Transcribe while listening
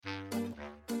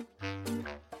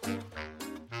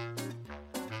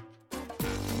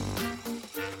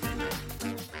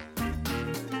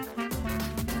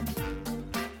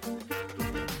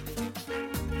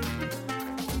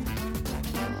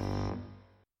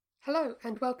Hello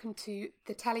and welcome to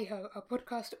The Tally Ho, a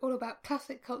podcast all about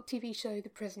classic cult TV show The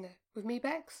Prisoner, with me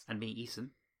Bex. And me Ethan.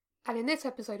 And in this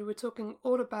episode we're talking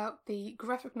all about the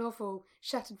graphic novel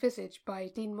Shattered Visage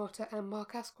by Dean Motter and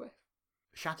Mark Asquith.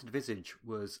 Shattered Visage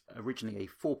was originally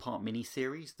a 4-part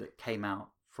miniseries that came out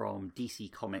from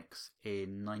DC Comics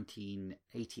in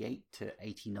 1988 to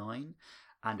 89,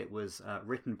 and it was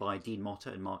written by Dean Motter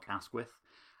and Mark Asquith,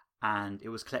 and it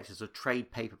was collected as a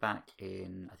trade paperback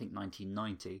in, I think,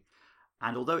 1990.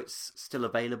 And although it's still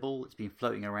available, it's been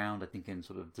floating around, I think, in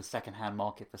sort of the second-hand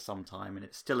market for some time, and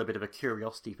it's still a bit of a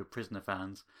curiosity for Prisoner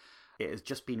fans. It has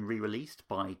just been re-released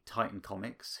by Titan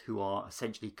Comics, who are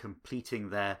essentially completing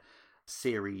their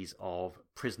series of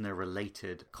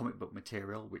Prisoner-related comic book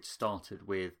material, which started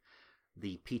with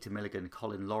the Peter Milligan,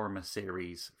 Colin Lorimer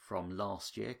series from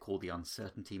last year called The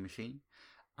Uncertainty Machine.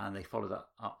 And they followed that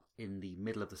up in the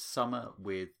middle of the summer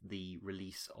with the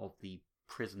release of the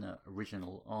Prisoner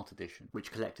Original Art Edition,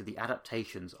 which collected the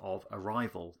adaptations of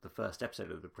Arrival, the first episode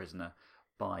of The Prisoner,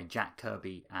 by Jack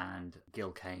Kirby and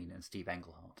Gil Kane and Steve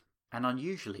Englehart. And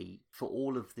unusually, for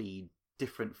all of the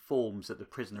different forms that The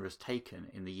Prisoner has taken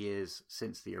in the years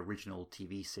since the original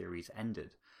TV series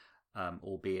ended,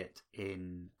 albeit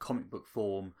in comic book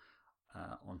form,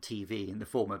 on TV in the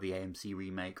form of the AMC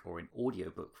remake, or in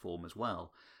audiobook form as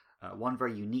well. One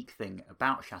very unique thing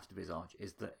about Shattered Visage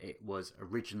is that it was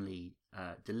originally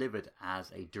delivered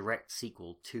as a direct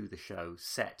sequel to the show,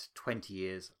 set 20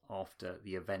 years after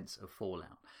the events of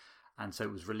Fallout. And so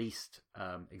it was released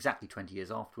exactly 20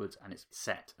 years afterwards, and it's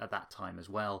set at that time as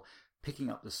well, picking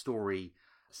up the story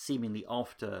seemingly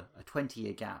after a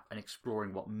 20-year gap and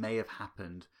exploring what may have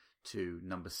happened to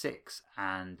number 6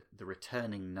 and the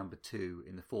returning number 2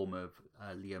 in the form of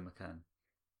Leo McKern.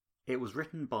 It was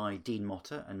written by Dean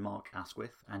Motter and Mark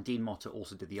Asquith, and Dean Motter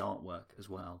also did the artwork as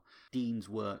well. Dean's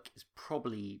work is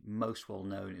probably most well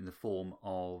known in the form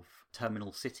of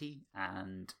Terminal City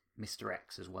and Mr.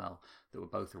 X as well, that were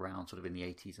both around sort of in the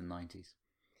 80s and 90s.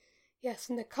 Yes,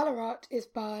 and the colour art is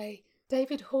by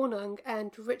David Hornung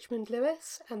and Richmond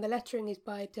Lewis, and the lettering is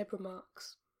by Deborah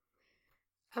Marks.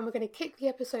 And we're going to kick the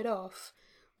episode off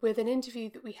with an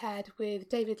interview that we had with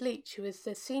David Leitch, who is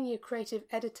the senior creative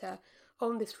editor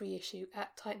on this reissue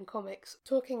at Titan Comics,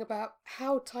 talking about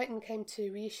how Titan came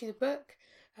to reissue the book,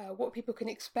 what people can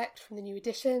expect from the new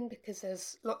edition, because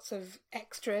there's lots of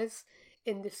extras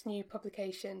in this new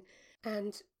publication,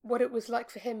 and what it was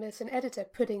like for him as an editor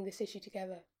putting this issue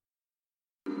together.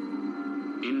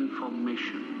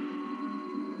 Information.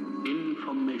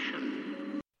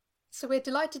 So we're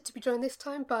delighted to be joined this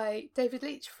time by David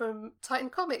Leitch from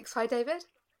Titan Comics. Hi, David.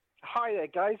 Hi there,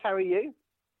 guys. How are you?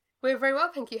 We're very well,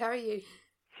 thank you. How are you?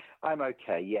 I'm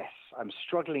okay, yes. I'm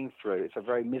struggling through. It's a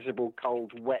very miserable,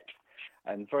 cold, wet,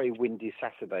 and very windy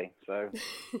Saturday. So,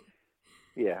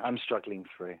 yeah, I'm struggling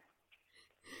through.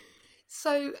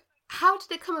 So, how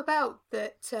did it come about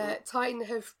that Titan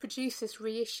have produced this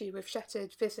reissue of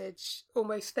Shattered Visage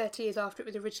almost 30 years after it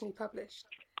was originally published?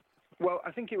 Well,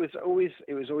 I think it was always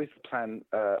the plan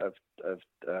of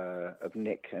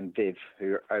Nick and Viv,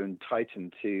 who owned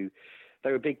Titan,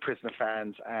 they were big Prisoner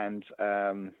fans, and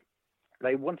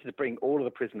they wanted to bring all of the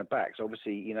Prisoner back. So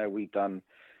obviously, you know, we've did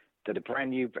a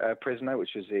brand new Prisoner,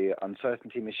 which was the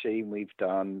Uncertainty Machine. We've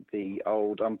done the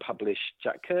old unpublished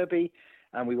Jack Kirby,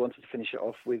 and we wanted to finish it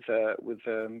off with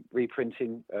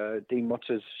reprinting Dean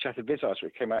Motter's Shattered Visage,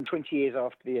 which came out 20 years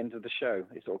after the end of the show.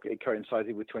 It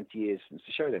coincided with 20 years since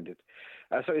the show ended.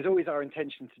 So it's always our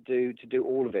intention to do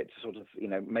all of it, to sort of, you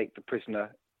know, make the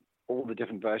Prisoner, all the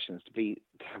different versions, to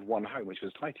have one home, which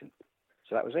was Titan.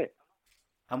 So that was it.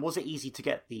 And was it easy to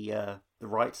get the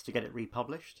rights to get it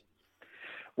republished?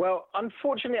 Well,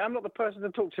 unfortunately, I'm not the person to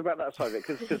talk to about that side of it,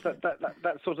 because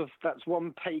that's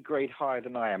one pay grade higher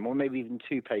than I am, or maybe even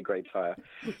 2 pay grades higher.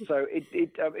 So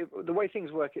the way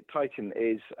things work at Titan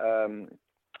is,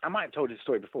 I might have told you the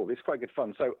story before, but it's quite good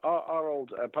fun. So our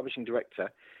old publishing director,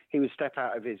 he would step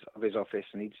out of his office,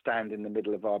 and he'd stand in the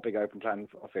middle of our big open plan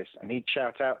office, and he'd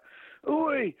shout out,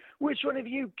 "Oi, which one of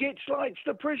you gits likes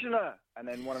The Prisoner?" And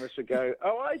then one of us would go,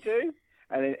 "Oh, I do."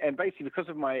 And basically, because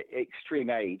of my extreme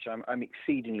age, I'm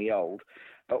exceedingly old.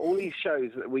 All these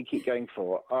shows that we keep going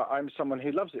for, I'm someone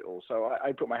who loves it all. So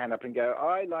I put my hand up and go,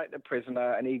 "I like The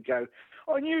Prisoner," and he'd go,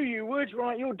 "I knew you would,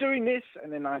 right? You're doing this,"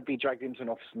 and then I'd be dragged into an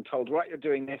office and told, "Right, you're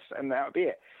doing this," and that would be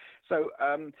it. So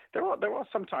there are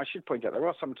some times, I should point out, there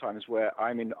are some times where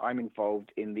I'm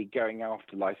involved in the going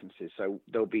after licenses. So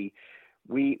there'll be.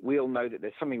 We all know that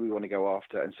there's something we want to go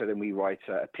after, and so then we write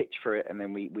a pitch for it, and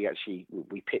then we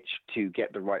pitch to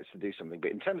get the rights to do something.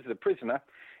 But in terms of The Prisoner,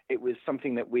 it was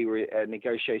something that we were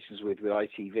negotiations with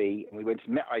ITV, and we went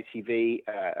and met ITV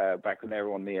back when they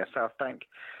were on the South Bank.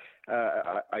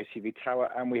 ITV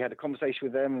Tower, and we had a conversation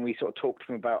with them, and we sort of talked to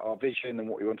them about our vision and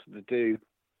what we wanted to do.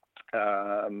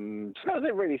 So that was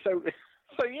it, really. So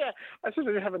yeah, I sort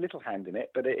of have a little hand in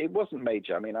it, but it wasn't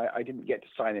major. I mean, I didn't get to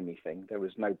sign anything. There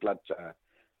was no blood.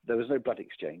 There was no blood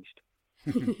exchanged.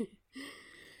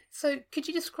 So, could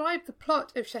you describe the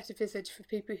plot of Shattered Visage for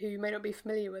people who may not be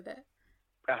familiar with it?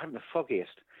 I haven't the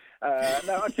foggiest.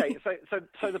 No, okay.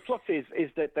 So the plot is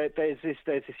that there's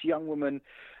this young woman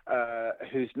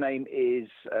whose name is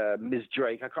Ms.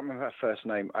 Drake. I can't remember her first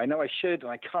name. I know I should,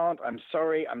 and I can't. I'm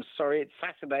sorry. It's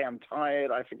Saturday. I'm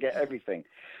tired. I forget everything.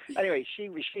 Anyway, she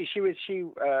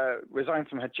resigned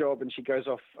from her job, and she goes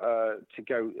off to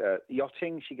go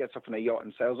yachting. She gets off on a yacht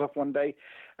and sails off one day.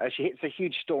 She hits a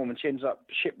huge storm, and she ends up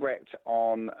shipwrecked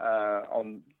on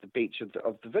the beach of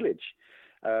the village.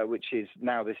 Which is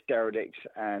now this derelict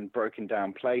and broken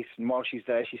down place. And while she's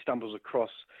there, she stumbles across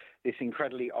this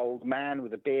incredibly old man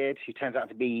with a beard who turns out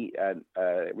to be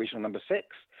original number 6.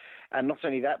 And not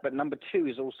only that, but number 2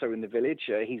 is also in the village.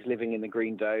 He's living in the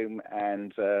Green Dome,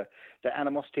 and the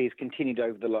animosity has continued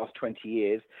over the last 20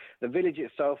 years. The village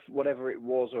itself, whatever it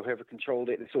was or whoever controlled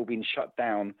it, it's all been shut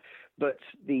down. But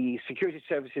the security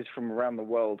services from around the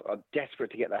world are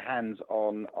desperate to get their hands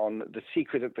on the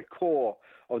secret at the core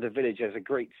of the village. There's a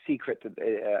great secret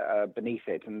beneath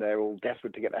it, and they're all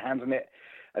desperate to get their hands on it.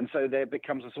 And so there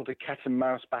becomes a sort of cat and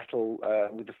mouse battle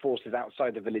with the forces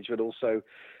outside the village, but also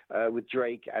with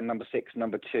Drake and number 6,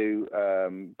 number 2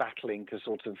 battling to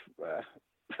sort of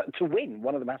to win.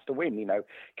 One of them has to win.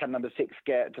 Can number 6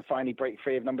 get to finally break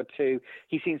free of number 2?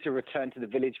 He seems to return to the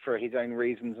village for his own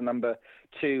reasons, and number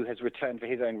 2 has returned for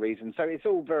his own reasons. So it's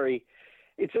all very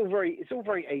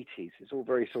 80s. It's all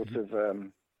very sort of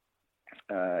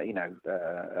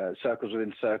circles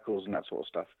within circles and that sort of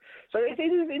stuff. So it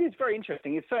is very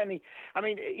interesting. It's certainly, I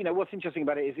mean, what's interesting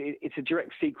about it is it's a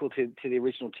direct sequel to the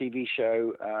original TV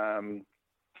show,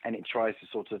 and it tries to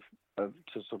sort of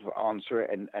answer it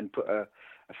and put a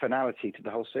finality to the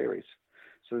whole series.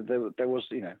 So there was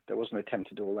an attempt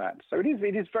to do all that. So it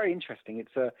is very interesting.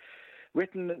 It's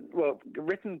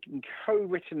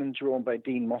co-written and drawn by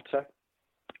Dean Motter,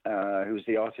 who's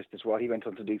the artist as well. He went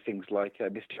on to do things like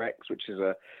Mr. X, which is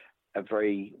a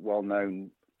very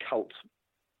well-known cult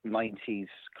 90s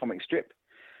comic strip.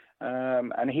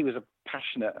 And he was a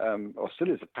passionate, or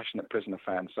still is a passionate Prisoner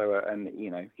fan. So,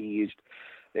 he used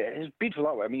his beautiful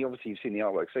artwork. I mean, obviously you've seen the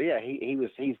artwork. So yeah,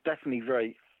 he's definitely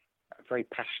a very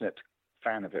passionate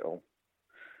fan of it all.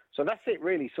 So that's it,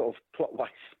 really, sort of plot-wise,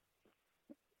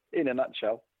 in a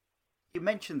nutshell. You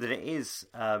mentioned that it is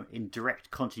in direct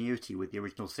continuity with the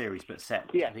original series, but set,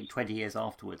 I think, 20 years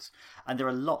afterwards. And there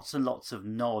are lots and lots of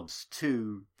nods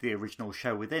to the original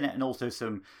show within it, and also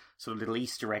some sort of little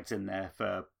Easter eggs in there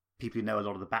for people who know a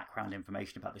lot of the background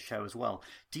information about the show as well.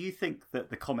 Do you think that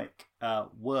the comic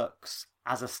works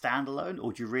as a standalone,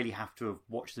 or do you really have to have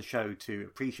watched the show to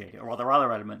appreciate it? Or are there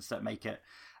other elements that make it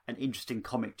an interesting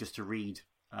comic just to read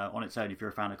on its own if you're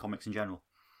a fan of comics in general?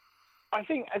 I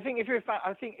think if you're a fan,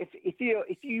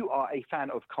 if you are a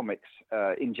fan of comics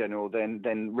in general,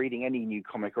 then reading any new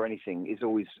comic or anything is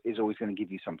always going to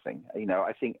give you something.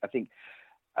 I think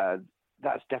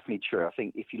that's definitely true. I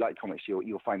think if you like comics,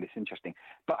 you'll find this interesting.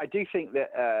 But I do think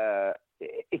that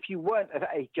if you weren't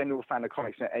a general fan of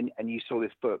comics and you saw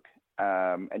this book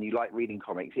and you like reading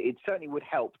comics, it certainly would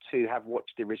help to have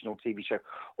watched the original TV show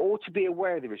or to be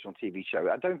aware of the original TV show.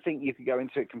 I don't think you could go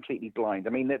into it completely blind.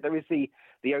 I mean, there is the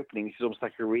opening, which is almost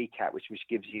like a recap, which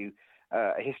gives you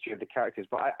a history of the characters.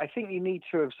 But I think you need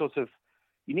to have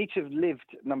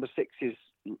lived number 6's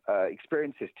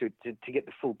experiences to get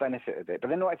the full benefit of it. But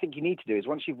then what I think you need to do is,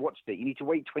 once you've watched it, you need to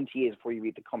wait 20 years before you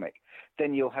read the comic.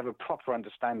 Then you'll have a proper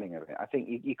understanding of it. I think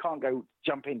you can't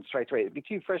jump in straight away. It'd be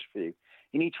too fresh for you.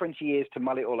 You need 20 years to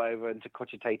mull it all over and to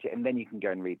cogitate it, and then you can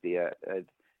go and read the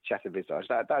Shattered Visage.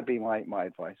 That'd be my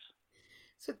advice.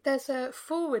 So there's a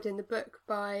foreword in the book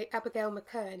by Abigail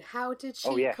McKern. How did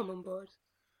she come on board?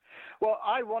 Well,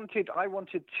 I wanted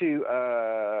to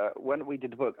when we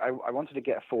did the book, I wanted to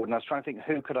get a forward, and I was trying to think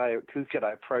who could I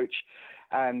approach,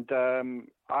 and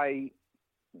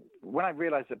when I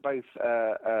realised that both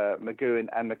McGowan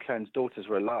and McKern's daughters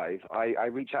were alive, I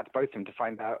reached out to both of them to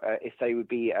find out if they would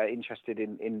be interested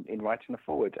in writing the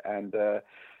forward, and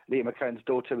Leah McKern's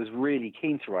daughter was really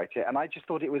keen to write it, and I just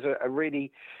thought it was a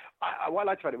really. What I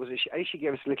liked about it was she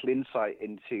gave us a little insight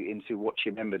into what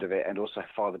she remembered of it, and also her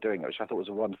father doing it, which I thought was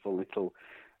a wonderful little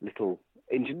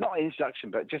not an introduction,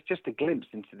 but just a glimpse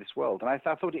into this world. And I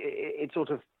thought it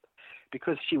sort of,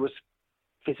 because she was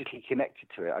physically connected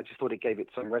to it. I just thought it gave it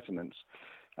some resonance.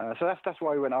 So that's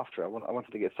why we went after it. I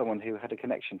wanted to get someone who had a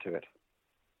connection to it.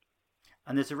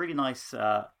 And there's a really nice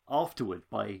afterward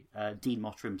by Dean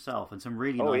Motter himself, and some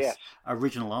really nice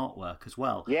original artwork as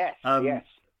well. Yes, yes.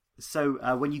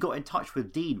 So when you got in touch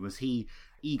with Dean, was he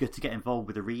eager to get involved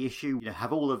with the reissue?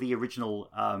 Have all of the original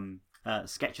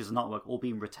sketches and artwork all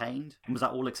been retained? And was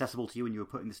that all accessible to you when you were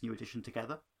putting this new edition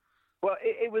together? Well,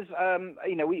 it was,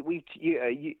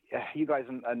 you guys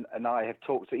and I have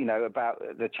talked, about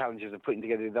the challenges of putting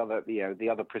together the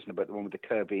other prisoner book, the one with the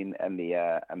Kirby and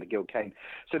the Gil Kane.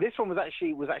 So this one was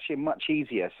actually much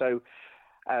easier. So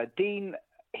Dean,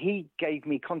 he gave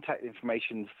me contact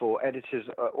information for editors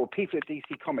or people at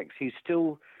DC Comics who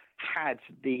still had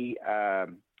the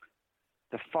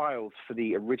files for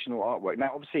the original artwork.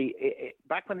 Now, obviously,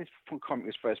 back when this comic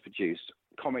was first produced,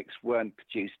 comics weren't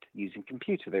produced using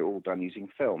computer. They were all done using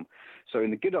film. So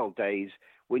in the good old days,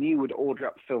 when you would order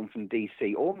up film from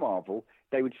DC or Marvel,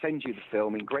 they would send you the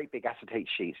film in great big acetate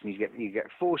sheets, and you get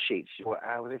 4 sheets.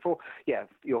 Was it 4? Yeah,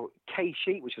 your K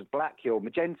sheet, which is black, your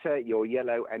magenta, your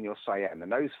yellow, and your cyan. And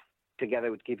those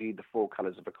together would give you the 4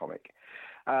 colors of a comic.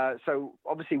 So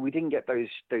obviously we didn't get those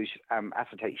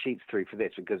acetate sheets through for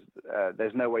this because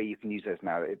there's no way you can use those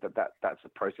now. That's a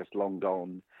process long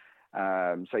gone.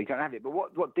 So you can't have it. But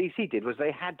what DC did was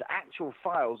they had actual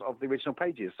files of the original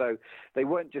pages. So they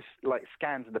weren't just like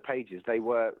scans of the pages. They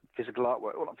were physical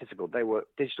artwork. Well, not physical. They were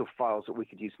digital files that we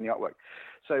could use in the artwork.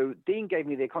 So Dean gave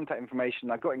me their contact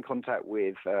information. I got in contact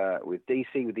with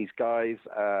DC, with these guys.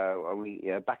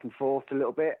 We back and forth a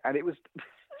little bit. And it was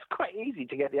quite easy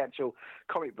to get the actual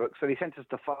comic book. So they sent us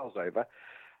the files over.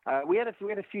 We had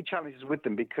a few challenges with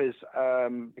them because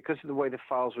of the way the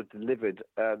files were delivered.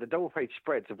 The double page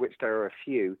spreads, of which there are a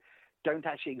few, don't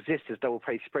actually exist as double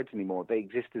page spreads anymore. They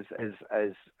exist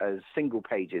as single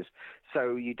pages.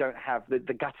 So you don't have the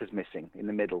gutters missing in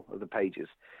the middle of the pages.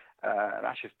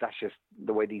 That's just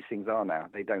the way these things are now.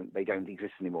 They don't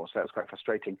exist anymore. So that was quite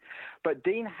frustrating. But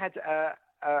Dean had.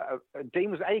 Dean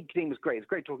was great. It was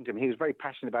great talking to him. He was very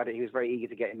passionate about it. He was very eager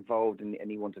to get involved, and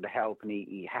he wanted to help. And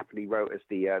he happily wrote us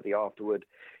the afterward.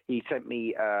 He sent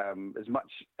me as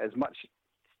much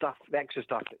stuff, the extra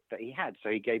stuff that he had. So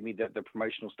he gave me the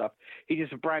promotional stuff. He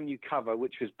did a brand new cover,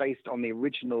 which was based on the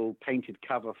original painted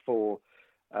cover for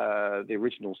the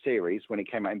original series when it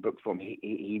came out in book form.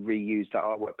 He reused that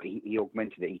artwork, but he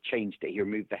augmented it. He changed it. He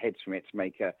removed the heads from it to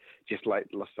make just like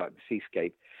the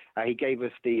seascape. He gave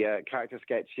us the character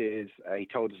sketches. He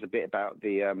told us a bit about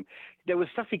the. There was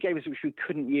stuff he gave us which we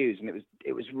couldn't use, and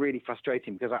it was really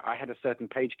frustrating because I had a certain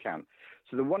page count.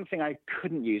 So the one thing I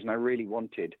couldn't use and I really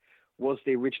wanted was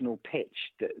the original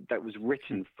pitch that was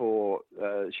written for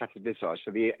Shattered Visage.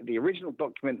 So the original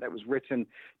document that was written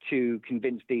to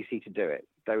convince DC to do it.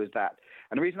 There was that.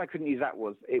 And the reason I couldn't use that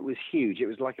was it was huge. It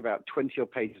was like about 20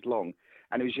 odd pages long,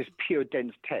 and it was just pure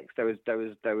dense text. There was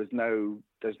no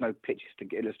pictures to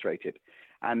illustrate it.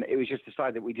 And it was just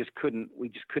decided that we just couldn't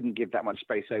give that much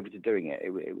space over to doing it.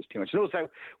 It was too much. And also,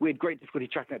 we had great difficulty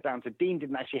tracking it down. So Dean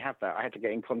didn't actually have that. I had to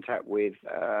get in contact with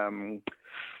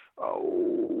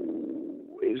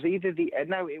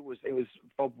it was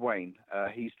Bob Wayne.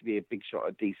 He used to be a big shot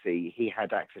at DC. He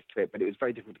had access to it, but it was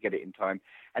very difficult to get it in time.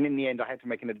 And in the end, I had to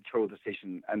make an editorial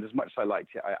decision. And as much as I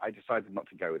liked it, I decided not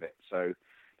to go with it. So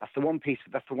that's the one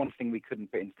thing we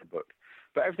couldn't put into the book.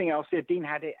 But everything else, yeah, Dean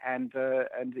had it, and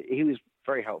he was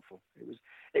very helpful.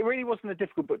 It really wasn't a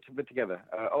difficult book to put together.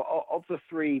 Of the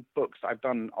 3 books I've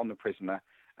done on The Prisoner,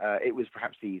 it was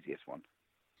perhaps the easiest one.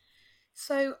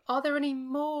 So, are there any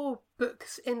more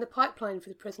books in the pipeline for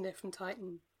The Prisoner from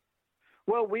Titan?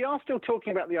 Well, we are still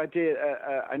talking about the idea.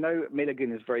 I know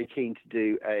Milligan is very keen to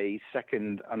do a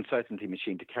second Uncertainty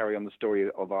Machine to carry on the story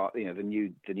of our, the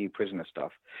new Prisoner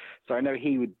stuff. So I know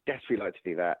he would desperately like to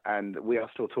do that, and we are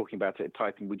still talking about it at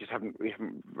Titan. We haven't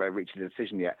reached a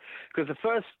decision yet because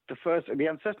the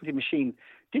Uncertainty Machine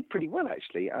did pretty well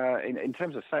actually in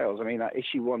terms of sales. I mean,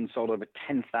 issue 1 sold over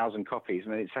 10,000 copies,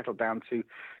 and then it settled down to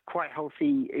quite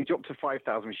healthy. It dropped to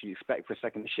 5,000, which you'd expect for a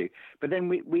second issue. But then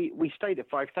we stayed at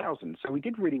 5,000, so we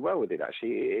did really well with it.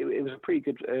 Actually, it was a pretty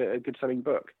good selling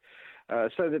book.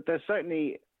 So that there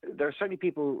are certainly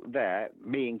people there,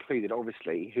 me included,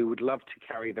 obviously, who would love to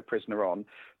carry The Prisoner on.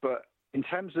 But in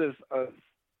terms of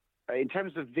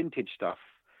vintage stuff,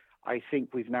 I think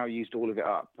we've now used all of it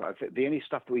up. The only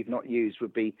stuff that we've not used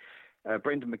would be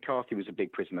Brendan McCarthy was a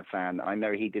big Prisoner fan. I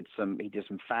know he did some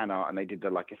fan art, and they did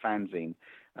like a fanzine,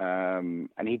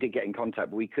 and he did get in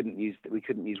contact, but we couldn't use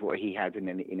what he had in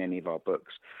any of our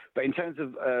books. But in terms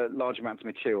of large amounts of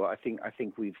material, I think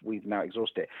we've now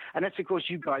exhausted it. And that's because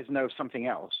you guys know of something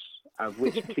else,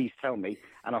 which please tell me,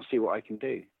 and I'll see what I can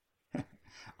do.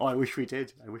 Oh, I wish we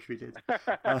did.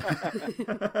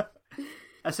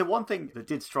 And so one thing that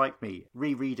did strike me,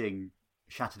 rereading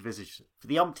Shattered Visage for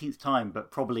the umpteenth time, but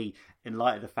probably in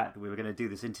light of the fact that we were going to do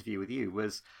this interview with you,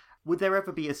 was would there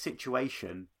ever be a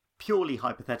situation, purely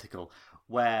hypothetical,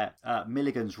 where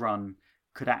Milligan's run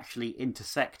could actually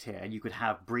intersect here and you could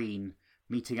have Breen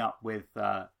meeting up with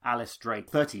Alice Drake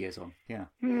 30 years on? Yeah.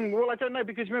 Well, I don't know,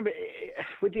 because remember,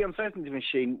 with the Uncertainty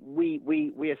Machine, we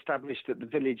established that the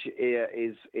village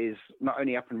is not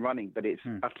only up and running, but it's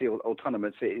utterly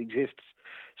autonomous. It exists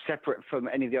separate from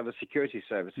any of the other security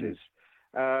services.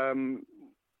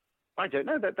 I don't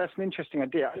know. That's an interesting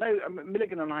idea. I know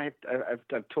Milligan and I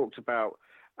have talked about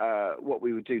what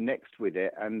we would do next with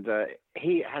it, and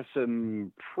he has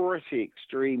some pretty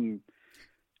extreme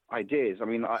ideas. I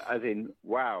mean, as in,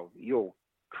 wow, you're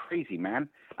crazy, man,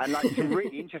 and like some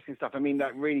really interesting stuff. I mean,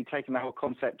 like really taking the whole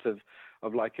concept of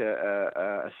like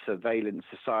a surveillance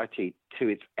society to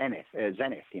its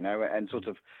zenith, you know, and sort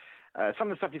of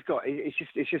some of the stuff he's got. It's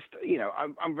just you know,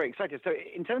 I'm very excited. So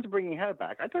in terms of bringing her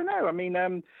back, I don't know. I mean,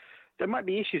 there might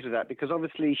be issues with that, because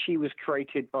obviously she was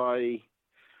created by.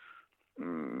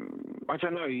 I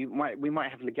don't know. We might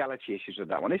have legality issues with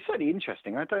that one. It's certainly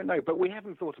interesting. I don't know, but we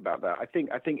haven't thought about that. I think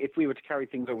if we were to carry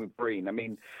things on with Breen, I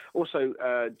mean, also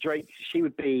Drake,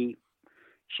 she'd be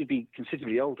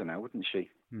considerably older now, wouldn't she?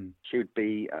 She would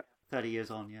be 30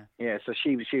 years on, yeah. Yeah, so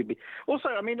she would be. Also,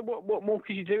 I mean, what more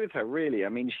could you do with her, really? I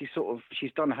mean, she's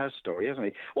done her story, hasn't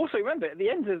she? Also, remember, at the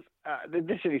end of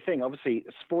this silly thing, obviously,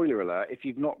 spoiler alert, if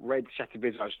you've not read Shattered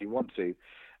Visage and you want to,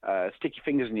 stick your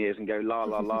fingers in your ears and go la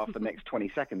la la for the next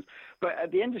 20 seconds. But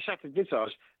at the end of Shattered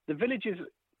Visage, the village is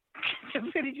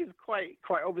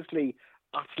quite obviously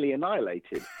utterly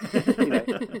annihilated. You know,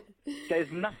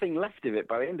 there's nothing left of it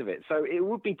by the end of it. So it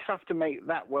would be tough to make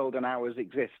that world and ours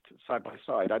exist side by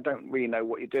side. I don't really know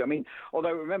what you do. I mean,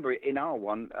 although remember in our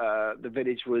one, the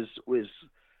village was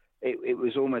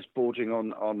almost bordering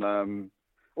on.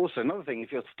 Also, another thing,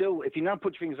 if you now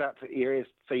put your fingers out to your ears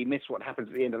so you miss what happens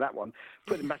at the end of that one,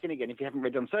 put them back in again if you haven't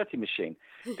read Uncertainty Machine.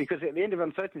 Because at the end of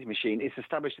Uncertainty Machine, it's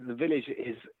established that the village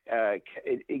it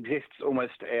exists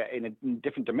almost in a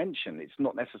different dimension. It's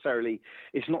not necessarily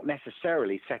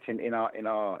set in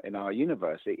our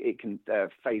universe. It can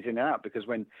phase in and out, because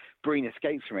when Breen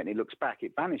escapes from it and he looks back,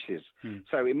 it vanishes.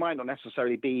 So it might not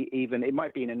necessarily be it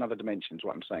might be in another dimension, is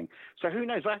what I'm saying. So who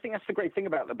knows? I think that's the great thing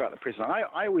about the prison.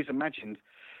 I always imagined,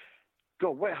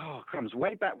 God,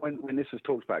 way back when this was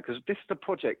talked about, because this is the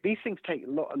project. These things take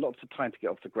lots of time to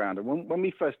get off the ground. And when we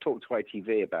first talked to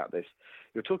ITV about this,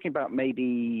 we were talking about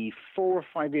maybe 4 or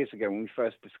 5 years ago when we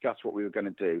first discussed what we were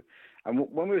going to do. And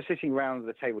when we were sitting around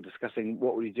the table discussing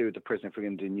what would we do with the prison if we were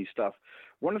going to do new stuff,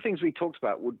 one of the things we talked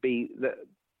about would be that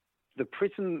the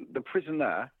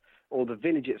prisoner, or the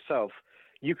village itself,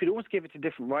 you could almost give it to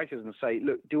different writers and say,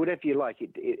 look, do whatever you like.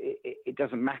 It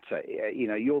doesn't matter. You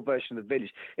know, your version of the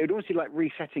village. It would almost be like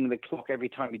resetting the clock every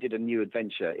time you did a new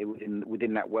adventure.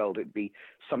 Within that world, it'd be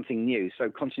something new.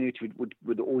 So continuity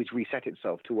would always reset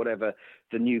itself to whatever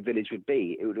the new village would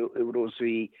be. It would also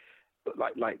be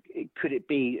could it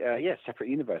be separate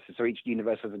universes? So each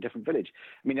universe has a different village.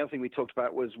 I mean, the other thing we talked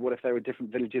about was, what if there were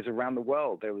different villages around the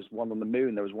world? There was one on the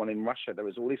moon, there was one in Russia, there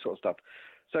was all this sort of stuff.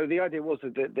 So the idea was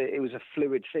that it was a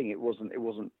fluid thing. There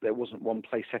wasn't one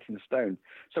place set in stone.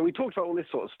 So we talked about all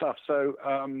this sort of stuff. So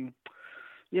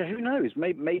who knows?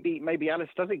 Maybe Alice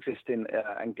does exist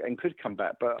and could come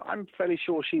back, but I'm fairly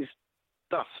sure she's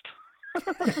dust.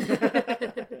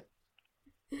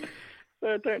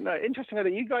 I don't know. Interesting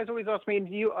that you guys always ask me, and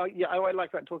I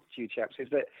like that talking to you chaps, is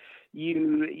that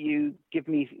you give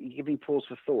me pause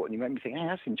for thought, and you make me think, hey,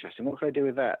 that's interesting. What can I do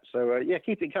with that? So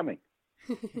keep it coming.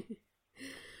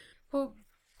 Well,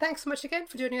 thanks so much again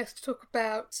for joining us to talk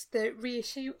about the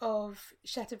reissue of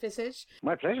Shattered Visage.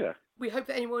 My pleasure. We hope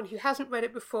that anyone who hasn't read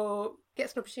it before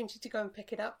gets an opportunity to go and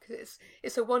pick it up, because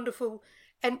it's a wonderful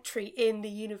entry in the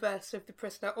universe of The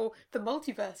Prisoner, or the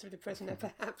multiverse of The Prisoner,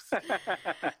 perhaps.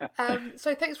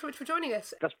 So thanks so much for joining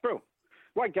us. That's brilliant.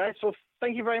 Right, guys. Well,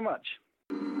 thank you very much.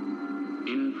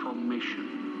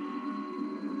 Information.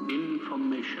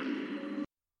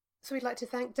 So we'd like to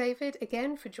thank David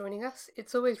again for joining us.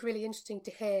 It's always really interesting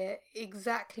to hear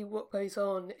exactly what goes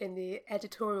on in the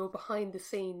editorial behind the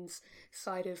scenes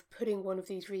side of putting one of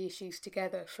these reissues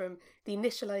together, from the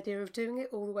initial idea of doing it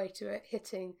all the way to it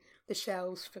hitting the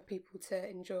shelves for people to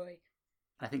enjoy.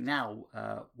 I think now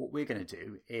what we're going to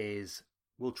do is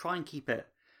we'll try and keep it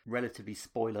relatively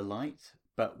spoiler light,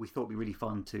 but we thought it'd be really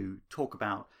fun to talk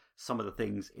about some of the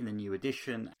things in the new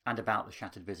edition and about the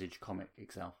Shattered Visage comic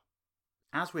itself.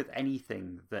 as with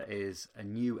anything that is a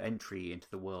new entry into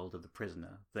the world of The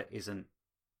Prisoner that isn't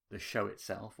the show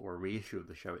itself or a reissue of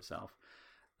the show itself,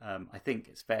 I think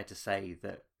it's fair to say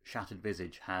that Shattered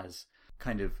Visage has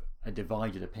kind of a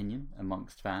divided opinion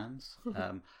amongst fans.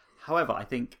 However, I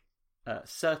think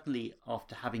certainly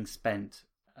after having spent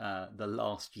the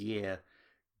last year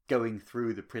going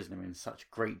through The Prisoner in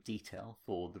such great detail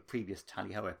for the previous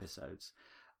Tally Ho episodes,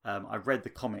 I've read the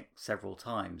comic several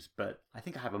times, but I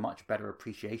think I have a much better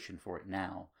appreciation for it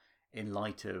now in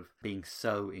light of being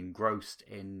so engrossed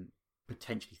in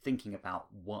potentially thinking about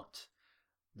what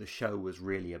the show was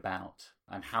really about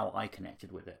and how I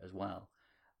connected with it as well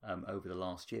over the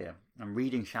last year. And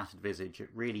reading Shattered Visage, it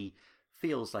really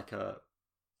feels like a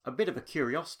bit of a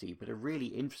curiosity, but a really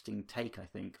interesting take, I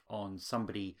think, on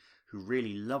somebody who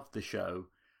really loved the show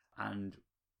and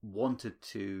wanted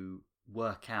to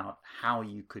work out how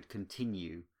you could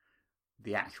continue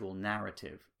the actual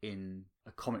narrative in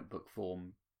a comic book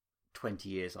form 20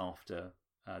 years after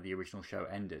the original show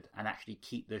ended, and actually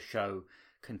keep the show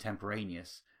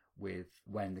contemporaneous with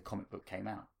when the comic book came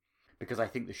out. Because I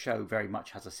think the show very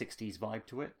much has a 60s vibe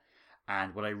to it,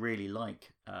 and what I really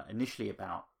like initially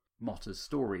about Motta's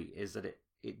story is that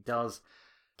it does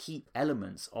keep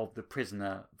elements of The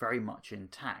Prisoner very much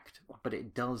intact, but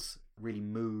it does really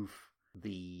move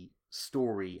the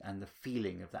story and the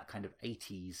feeling of that kind of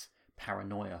 80s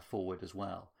paranoia forward as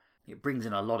well. It brings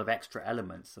in a lot of extra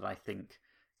elements that I think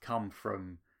come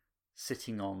from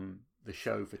sitting on the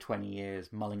show for 20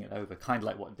 years, mulling it over, kind of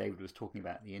like what David was talking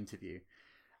about in the interview,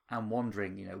 and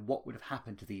wondering, what would have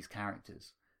happened to these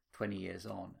characters 20 years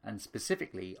on. And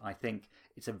specifically, I think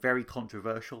it's a very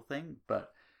controversial thing,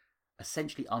 but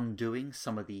essentially undoing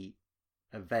some of the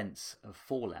events of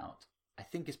Fallout, I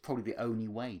think, is probably the only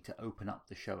way to open up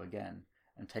the show again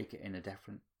and take it in a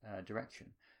different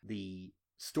direction. The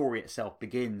story itself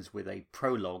begins with a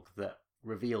prologue that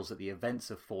reveals that the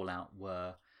events of Fallout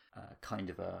were kind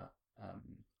of a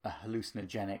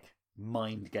hallucinogenic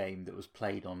mind game that was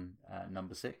played on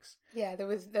Number 6. Yeah, there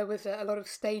was a lot of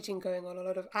staging going on, a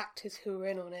lot of actors who were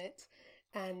in on it,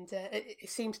 and it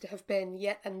seems to have been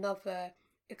yet another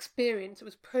experience that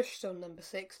was pushed on Number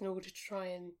 6 in order to try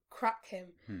and crack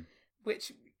him,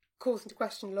 which calls into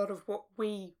question a lot of what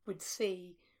we would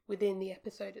see within the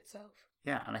episode itself.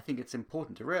 Yeah, and I think it's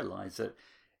important to realise that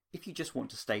if you just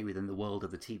want to stay within the world of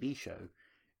the TV show,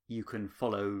 you can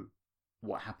follow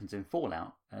what happens in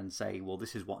Fallout and say, well,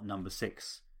 this is what Number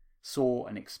 6 saw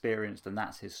and experienced, and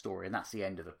that's his story, and that's the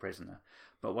end of The Prisoner.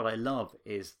 But what I love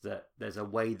is that there's a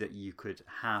way that you could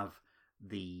have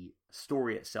the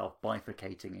story itself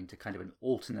bifurcating into kind of an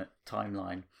alternate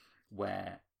timeline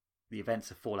where the events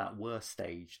of Fallout were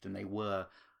staged and they were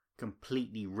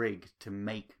completely rigged to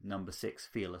make Number 6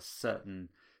 feel a certain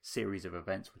series of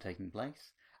events were taking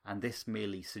place. And this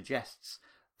merely suggests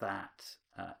that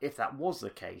if that was the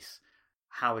case,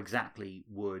 how exactly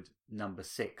would Number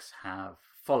 6 have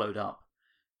followed up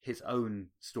his own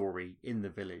story in the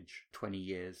village 20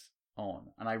 years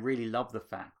on? And I really love the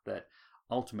fact that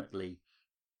ultimately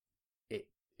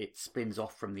it spins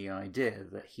off from the idea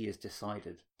that he has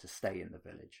decided to stay in the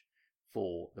village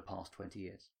for the past 20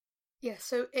 years. Yeah,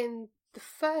 so in the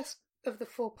first of the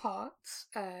 4 parts,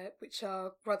 which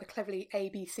are rather cleverly A,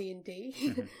 B, C and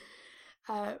D,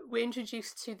 we're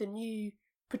introduced to the new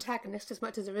protagonist, as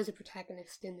much as there is a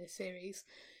protagonist in this series,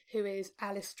 who is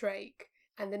Alice Drake.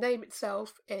 And the name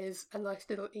itself is a nice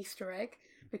little Easter egg,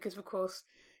 because of course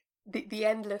the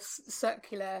endless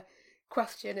circular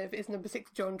question of is Number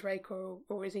 6 John Drake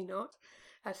or is he not?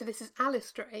 So this is Alice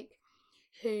Drake,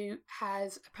 who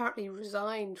has apparently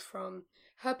resigned from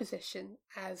her position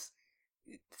as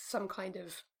some kind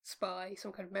of spy,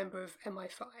 some kind of member of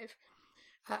MI5.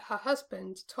 Her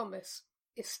husband, Thomas,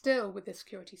 is still with the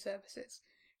security services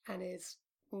and is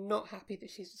not happy that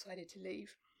she's decided to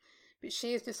leave. But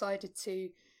she has decided to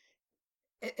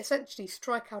essentially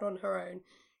strike out on her own,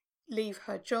 leave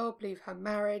her job, leave her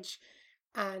marriage,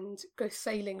 and go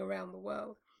sailing around the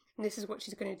world. And this is what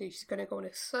she's going to do. She's going to go on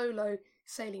a solo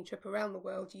sailing trip around the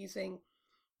world using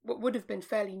what would have been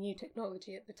fairly new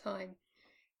technology at the time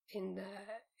in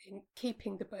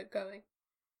keeping the boat going.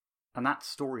 And that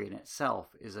story in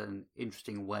itself is an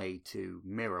interesting way to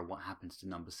mirror what happens to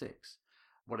Number 6.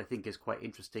 What I think is quite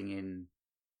interesting in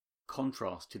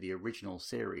contrast to the original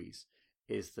series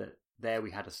is that there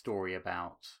we had a story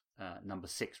about Number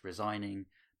 6 resigning,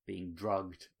 being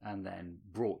drugged, and then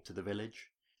brought to the village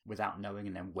without knowing,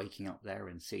 and then waking up there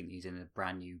and seeing he's in a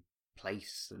brand new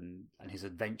place and his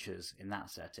adventures in that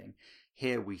setting.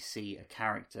 Here we see a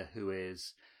character who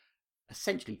is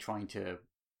essentially trying to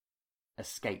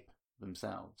escape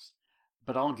themselves,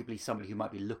 but arguably somebody who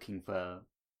might be looking for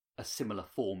a similar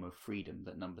form of freedom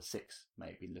that number 6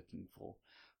 may be looking for.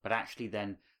 But actually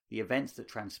then the events that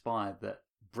transpire that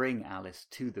bring Alice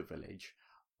to the village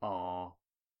are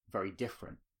very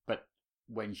different. But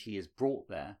when she is brought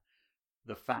there,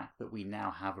 the fact that we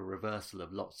now have a reversal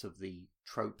of lots of the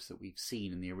tropes that we've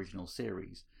seen in the original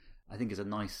series, I think is a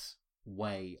nice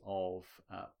way of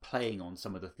playing on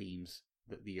some of the themes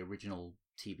that the original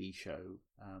TV show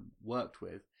worked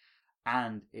with.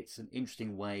 And it's an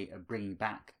interesting way of bringing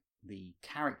back the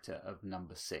character of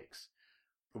number 6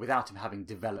 without him having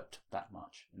developed that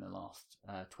much in the last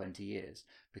 20 years,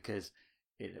 because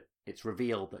it's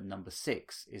revealed that number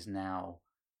 6 is now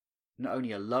not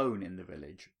only alone in the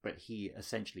village, but he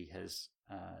essentially has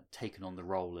taken on the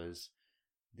role as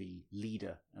the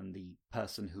leader and the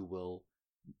person who will,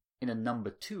 in a number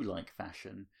 2-like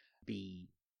fashion, be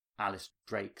Alice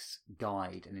Drake's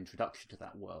guide and introduction to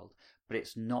that world. But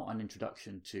it's not an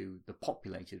introduction to the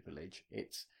populated village.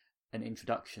 It's an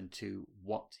introduction to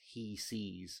what he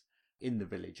sees in the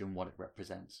village and what it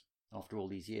represents after all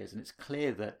these years. And it's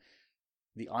clear that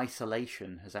the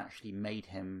isolation has actually made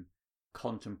him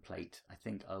contemplate, I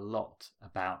think, a lot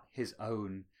about his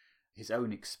own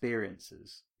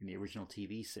experiences in the original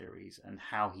TV series and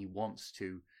how he wants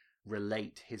to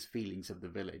relate his feelings of the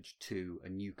village to a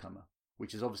newcomer,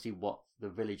 which is obviously what the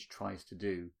village tries to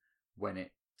do when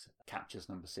it captures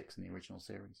number 6 in the original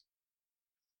series.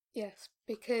 Yes,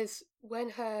 because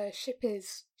when her ship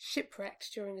is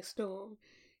shipwrecked during a storm,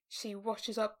 she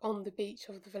washes up on the beach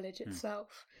of the village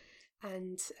itself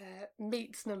and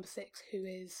meets number 6, who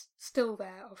is still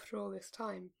there after all this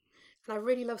time. And I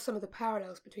really love some of the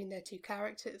parallels between their two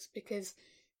characters, because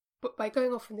by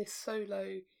going off on this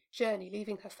solo journey,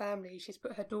 leaving her family, she's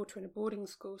put her daughter in a boarding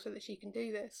school so that she can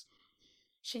do this.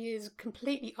 She is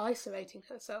completely isolating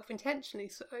herself, intentionally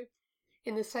so,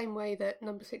 in the same way that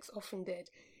number 6 often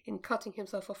did, in cutting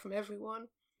himself off from everyone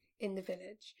in the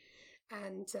village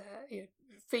and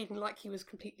feeling like he was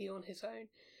completely on his own,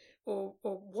 or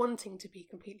wanting to be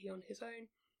completely on his own.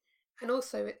 And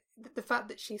also the fact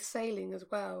that she's sailing as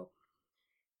well,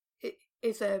 it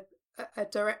is a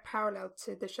direct parallel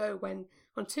to the show when,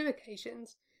 on 2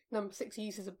 occasions, number 6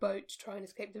 uses a boat to try and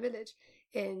escape the village,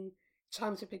 in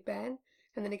Chimes of Big Ben,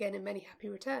 and then again in Many Happy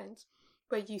Returns,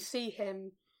 where you see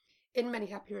him in Many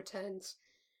Happy Returns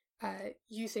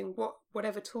using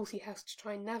whatever tools he has to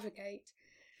try and navigate.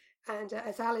 And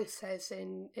as Alice says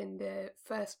in the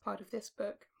first part of this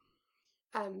book,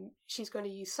 she's going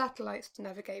to use satellites to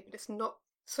navigate, but it's not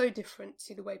so different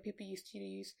to the way people used to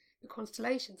use the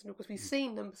constellations. And of course we've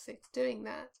seen number 6 doing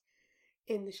that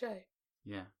in the show.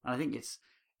 Yeah, and I think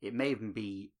it may even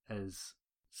be as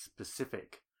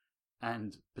specific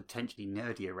and potentially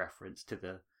nerdy a reference to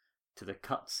the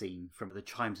cut scene from the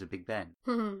Chimes of Big Ben,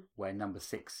 where number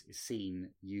 6 is seen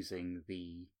using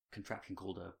the contraption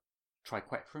called a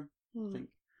triquetrum, I think,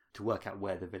 to work out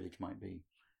where the village might be.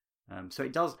 So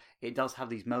it does have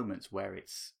these moments where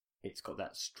it's got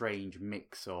that strange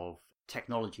mix of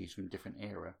technologies from a different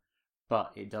era,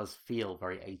 but it does feel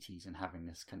very 80s and having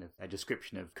this kind of a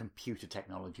description of computer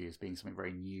technology as being something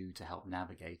very new to help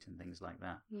navigate and things like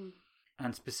that.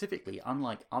 And specifically,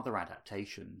 unlike other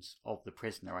adaptations of The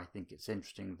Prisoner, I think it's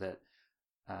interesting that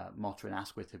Motta and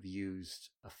Asquith have used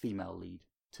a female lead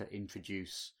to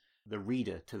introduce the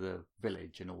reader to the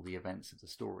village and all the events of the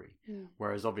story.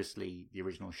 Whereas obviously the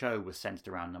original show was centered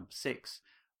around number 6.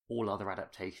 All other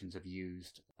adaptations have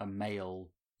used a male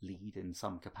lead in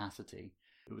some capacity.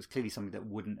 It was clearly something that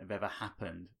wouldn't have ever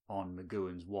happened on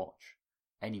McGowan's watch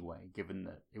anyway, given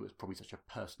that it was probably such a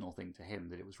personal thing to him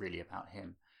that it was really about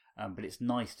him. But it's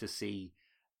nice to see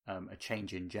a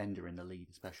change in gender in the lead,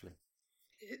 especially.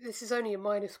 This is only a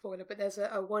minor spoiler, but there's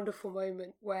a wonderful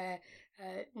moment where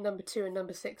number 2 and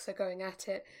number 6 are going at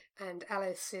it, and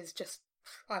Alice is just,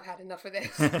 I've had enough of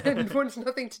this, and wants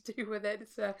nothing to do with it.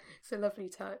 It's a lovely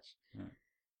touch. Yeah.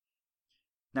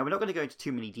 Now, we're not going to go into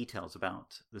too many details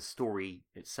about the story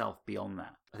itself beyond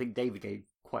that. I think David gave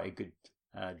quite a good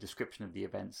description of the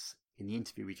events in the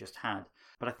interview we just had,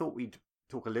 but I thought we'd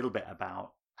talk a little bit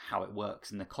about how it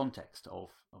works in the context of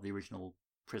the original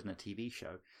Prisoner TV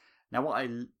show. Now, what I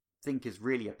think is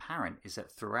really apparent is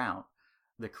that throughout,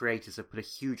 the creators have put a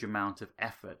huge amount of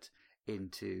effort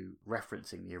into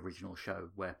referencing the original show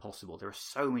where possible. There are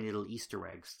so many little Easter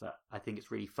eggs that I think it's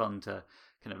really fun to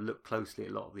kind of look closely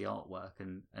at a lot of the artwork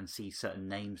and see certain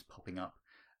names popping up,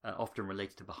 often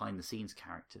related to behind-the-scenes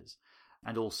characters.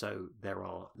 And also there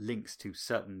are links to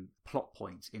certain plot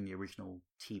points in the original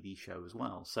TV show as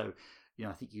well. So,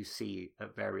 I think you see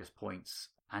at various points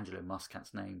Angelo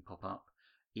Muscat's name pop up,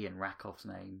 Ian Rakoff's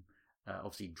name,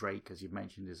 Obviously, Drake, as you've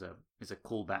mentioned, is a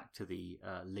callback to the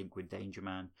link with Danger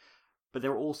Man. But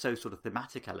there are also sort of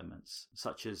thematic elements,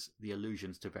 such as the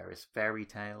allusions to various fairy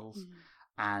tales.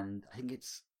 And I think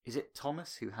is it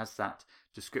Thomas who has that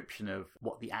description of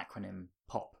what the acronym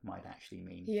POP might actually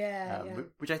mean? Yeah.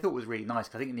 Which I thought was really nice,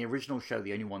 because I think in the original show,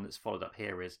 the only one that's followed up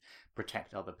here is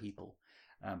protect other people.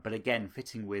 But again,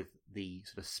 fitting with the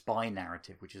sort of spy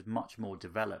narrative, which is much more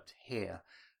developed here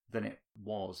than it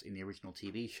was in the original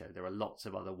TV show. There are lots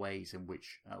of other ways in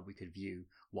which we could view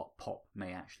what POP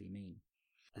may actually mean.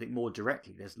 I think more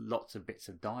directly, there's lots of bits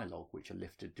of dialogue which are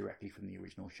lifted directly from the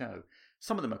original show.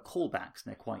 Some of them are callbacks and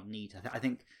they're quite neat. I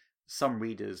think some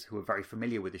readers who are very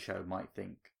familiar with the show might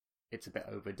think it's a bit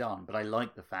overdone, but I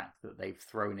like the fact that they've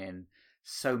thrown in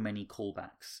so many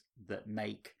callbacks that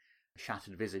make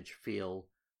Shattered Visage feel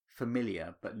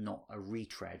familiar but not a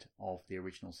retread of the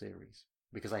original series.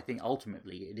 Because I think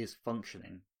ultimately it is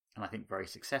functioning, and I think very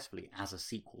successfully, as a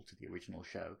sequel to the original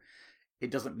show.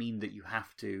 It doesn't mean that you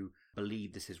have to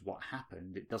believe this is what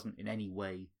happened. It doesn't in any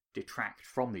way detract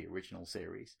from the original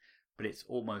series, but it's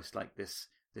almost like this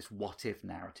what-if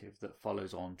narrative that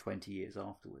follows on 20 years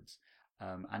afterwards.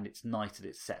 And it's nice that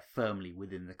it's set firmly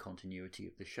within the continuity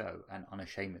of the show and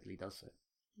unashamedly does so.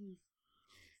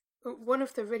 One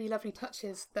of the really lovely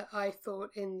touches that I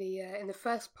thought in the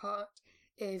first part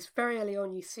is very early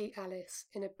on you see Alice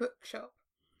in a bookshop,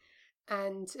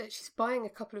 and she's buying a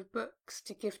couple of books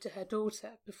to give to her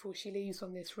daughter before she leaves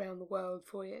on this round-the-world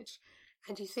voyage.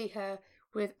 And you see her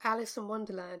with Alice in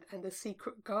Wonderland and The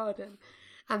Secret Garden.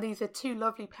 And these are two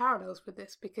lovely parallels with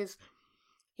this because,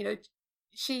 you know,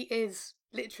 she is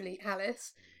literally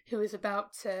Alice, who is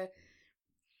about to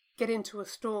get into a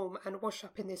storm and wash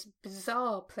up in this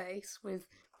bizarre place with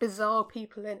bizarre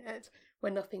people in it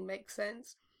where nothing makes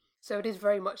sense. So it is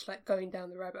very much like going down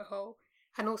the rabbit hole.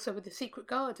 And also with The Secret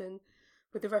Garden,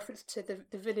 with the reference to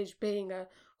the village being a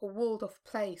walled off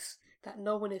place that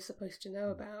no one is supposed to know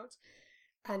about.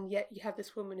 And yet you have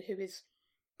this woman who is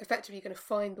effectively going to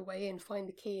find the way in, find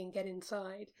the key and get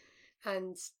inside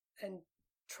and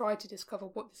try to discover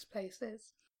what this place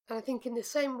is. And I think in the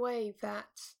same way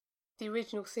that the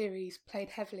original series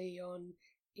played heavily on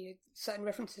certain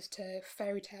references to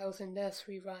fairy tales and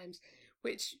nursery rhymes,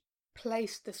 which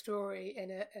placed the story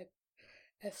in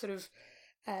a sort of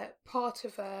part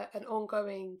of an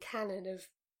ongoing canon of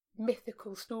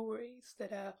mythical stories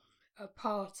that are a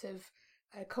part of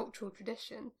a cultural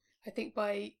tradition. I think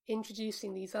by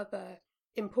introducing these other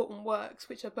important works,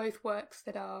 which are both works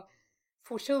that are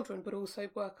for children but also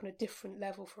work on a different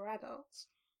level for adults,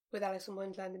 with Alice in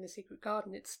Wonderland and The Secret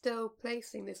Garden, it's still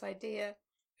placing this idea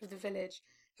of the village,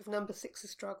 of Number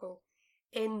Six's struggle,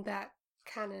 in that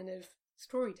canon of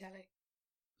storytelling.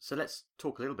 So let's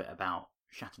talk a little bit about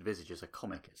Shattered Visage as a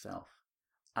comic itself.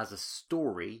 As a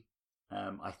story,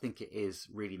 I think it is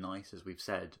really nice, as we've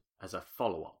said, as a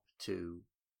follow-up to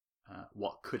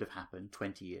what could have happened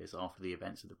 20 years after the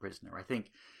events of The Prisoner. I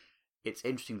think it's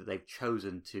interesting that they've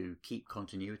chosen to keep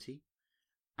continuity,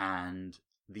 and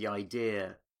the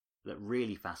idea that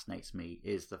really fascinates me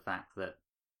is the fact that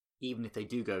even if they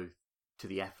do go to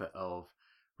the effort of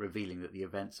revealing that the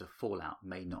events of Fallout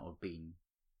may not have been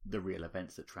the real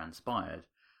events that transpired,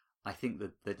 I think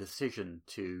that the decision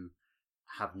to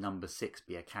have Number Six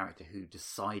be a character who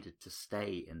decided to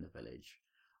stay in the village,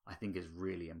 I think is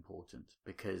really important,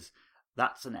 because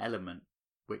that's an element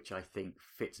which I think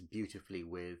fits beautifully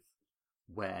with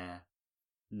where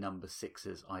Number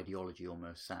Six's ideology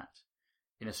almost sat.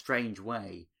 In a strange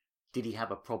way, did he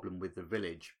have a problem with the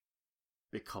village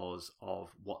because of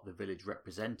what the village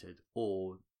represented,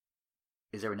 or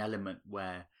is there an element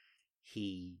where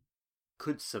he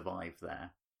could survive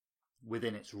there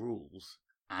within its rules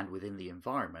and within the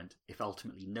environment if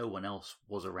ultimately no one else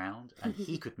was around and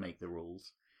he could make the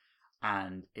rules,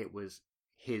 and it was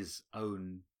his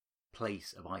own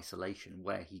place of isolation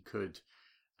where he could,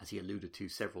 as he alluded to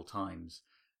several times,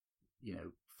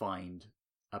 find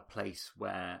a place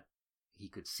where he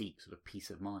could seek sort of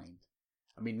peace of mind.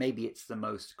 I mean, maybe it's the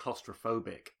most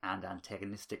claustrophobic and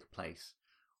antagonistic place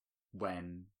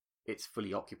when it's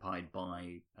fully occupied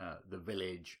by the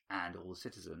village and all the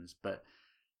citizens, but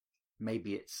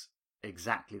maybe it's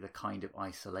exactly the kind of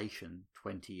isolation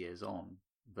 20 years on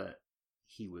that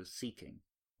he was seeking,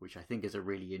 which I think is a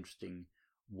really interesting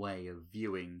way of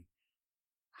viewing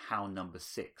how Number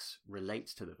Six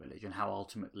relates to the village, and how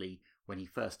ultimately, when he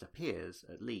first appears,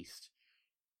 at least,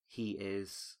 he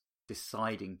is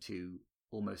deciding to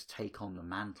almost take on the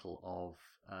mantle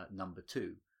of Number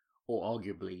Two, or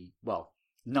arguably,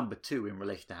 Number Two in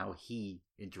relation to how he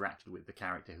interacted with the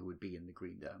character who would be in the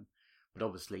Green Dome. But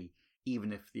obviously,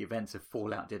 even if the events of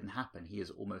Fallout didn't happen, he has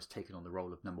almost taken on the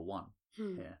role of number one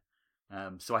here.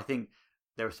 So I think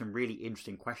there are some really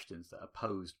interesting questions that are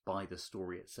posed by the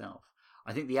story itself.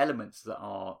 I think the elements that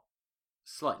are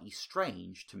slightly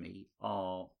strange to me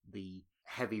are the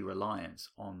heavy reliance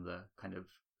on the kind of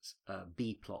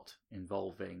B plot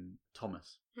involving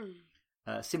Thomas.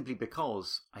 Simply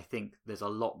because I think there's a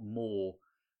lot more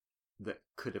that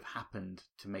could have happened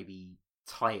to maybe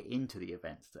tie it into the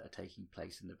events that are taking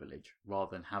place in the village,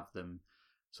 rather than have them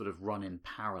sort of run in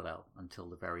parallel until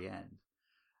the very end.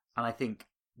 And I think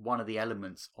one of the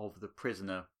elements of The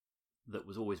Prisoner that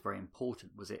was always very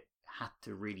important was it had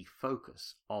to really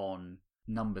focus on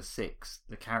number 6,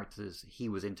 the characters he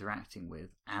was interacting with,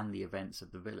 and the events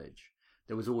of the village.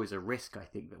 There was always a risk, I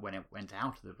think, that when it went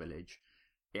out of the village,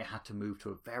 it had to move to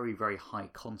a very, very high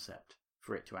concept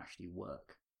for it to actually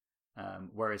work.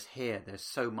 Whereas here, there's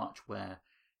so much where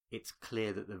it's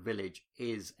clear that the village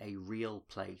is a real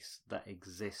place that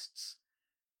exists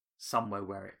somewhere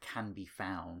where it can be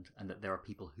found, and that there are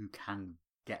people who can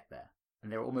get there.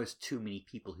 And there are almost too many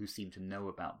people who seem to know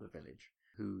about the village,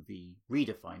 who the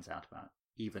reader finds out about,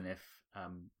 even if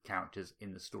characters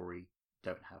in the story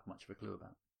don't have much of a clue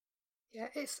about. Yeah,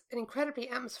 it's an incredibly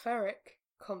atmospheric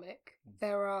comic.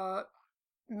 There are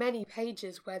many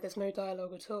pages where there's no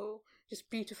dialogue at all, just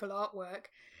beautiful artwork,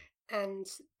 and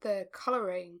the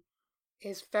colouring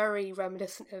is very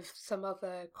reminiscent of some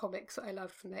other comics that I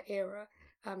loved from that era.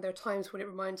 There are times when it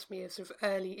reminds me of sort of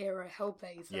early era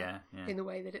Hellblazer in the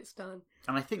way that it's done.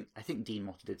 And I think Dean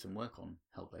Motter did some work on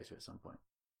Hellblazer at some point.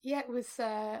 Yeah, it was.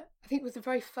 I think it was the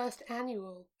very first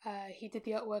annual. He did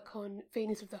the artwork on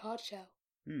Venus of the Hardshell.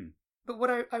 But what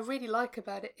I really like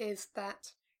about it is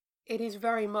that it is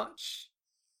very much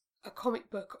a comic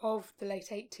book of the late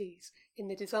 80s in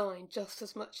the design, just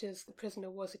as much as The Prisoner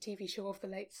was a TV show of the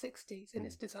late 60s in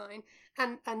its design.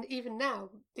 And even now,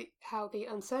 how the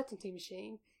Uncertainty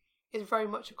Machine is very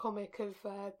much a comic of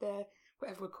the,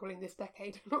 whatever we're calling this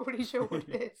decade. I'm not really sure what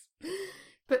it is.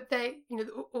 But they,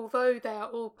 although they are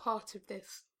all part of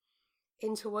this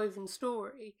interwoven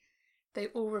story, they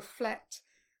all reflect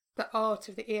the art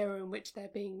of the era in which they're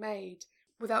being made,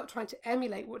 without trying to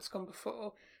emulate what's gone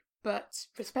before, but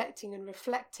respecting and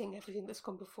reflecting everything that's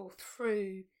gone before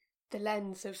through the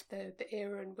lens of the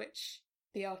era in which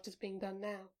the art is being done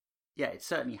now. Yeah, it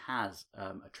certainly has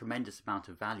a tremendous amount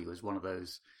of value as one of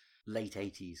those late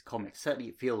 80s comics. Certainly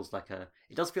it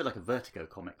does feel like a Vertigo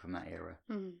comic from that era.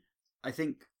 I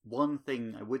think one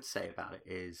thing I would say about it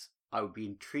is I would be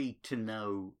intrigued to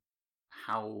know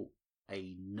how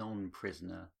a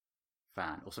non-Prisoner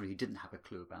fan, or somebody who didn't have a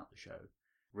clue about the show,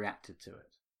 reacted to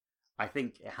it. I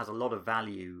think it has a lot of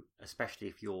value, especially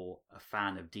if you're a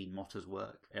fan of Dean Motter's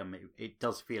work. It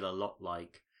does feel a lot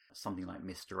like something like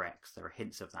Mr. X. There are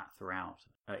hints of that throughout.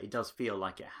 It does feel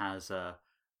like it has the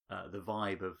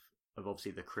vibe of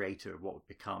obviously the creator of what would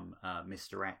become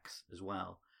Mr. X as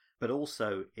well. But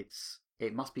also,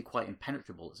 it must be quite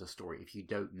impenetrable as a story if you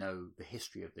don't know the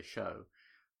history of the show.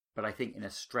 But I think in a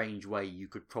strange way, you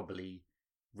could probably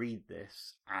read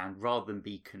this, and rather than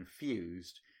be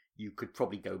confused, you could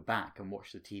probably go back and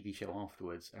watch the TV show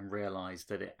afterwards and realise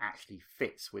that it actually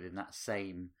fits within that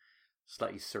same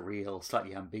slightly surreal,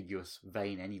 slightly ambiguous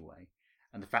vein anyway.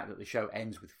 And the fact that the show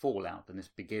ends with Fallout, and this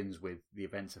begins with the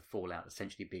events of Fallout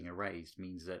essentially being erased,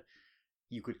 means that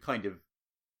you could kind of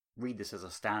read this as a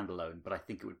standalone, but I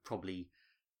think it would probably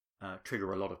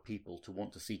trigger a lot of people to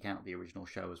want to seek out the original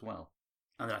show as well.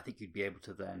 And then I think you'd be able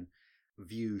to then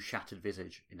view Shattered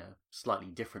Visage in a slightly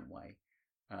different way,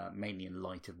 mainly in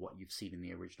light of what you've seen in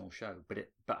the original show. But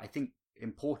I think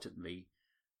importantly,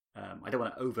 I don't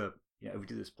want to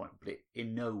overdo this point, but it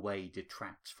in no way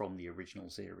detracts from the original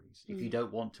series. If you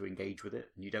don't want to engage with it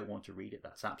and you don't want to read it,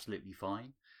 that's absolutely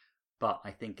fine. But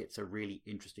I think it's a really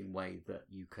interesting way that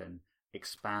you can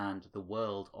expand the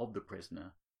world of The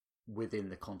Prisoner within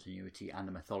the continuity and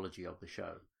the mythology of the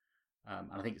show. And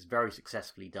I think it's very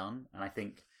successfully done, and I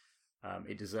think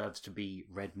it deserves to be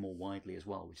read more widely as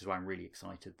well, which is why I'm really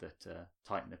excited that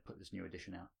Titan have put this new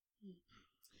edition out.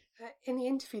 In the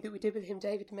interview that we did with him,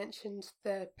 David mentioned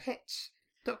the pitch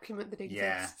document that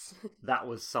exists. Yeah, that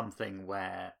was something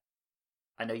where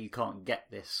I know you can't get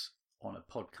this on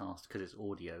a podcast because it's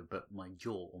audio, but my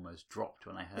jaw almost dropped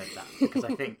when I heard that, because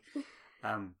I think,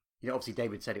 obviously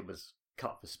David said it was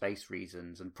cut for space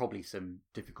reasons and probably some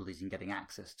difficulties in getting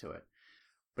access to it.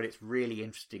 But it's really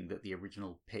interesting that the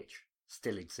original pitch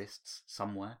still exists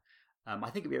somewhere.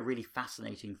 I think it'd be a really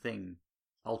fascinating thing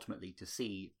ultimately to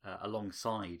see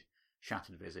alongside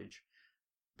Shattered Visage,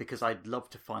 because I'd love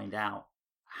to find out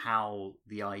how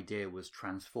the idea was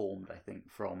transformed, I think,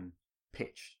 from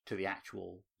pitch to the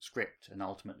actual script and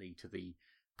ultimately to the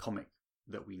comic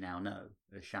that we now know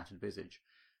as Shattered Visage,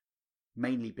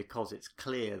 mainly because it's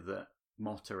clear that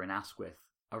Motta and Asquith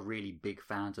are really big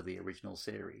fans of the original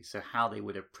series. So how they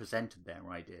would have presented their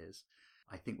ideas,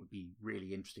 I think, would be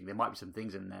really interesting. There might be some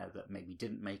things in there that maybe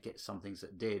didn't make it, some things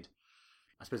that did.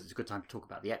 I suppose it's a good time to talk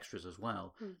about the extras as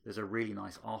well. There's a really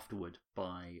nice afterword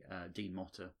by Dean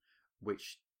Motta,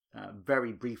 which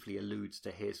very briefly alludes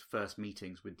to his first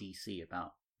meetings with DC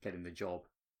about getting the job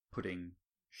putting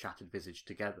Shattered Visage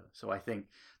together. So I think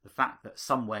the fact that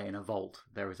somewhere in a vault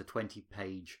there is a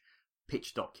 20-page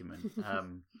pitch document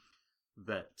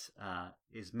that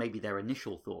is maybe their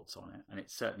initial thoughts on it, and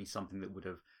it's certainly something that would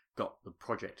have got the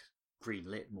project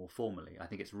greenlit more formally. I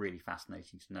think it's really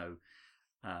fascinating to know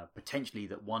potentially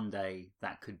that one day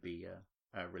that could be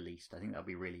released. I think that would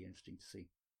be really interesting to see.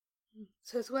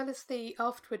 So as well as the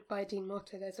afterword by Dean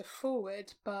Motta, there's a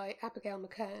foreword by Abigail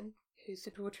McKern, who's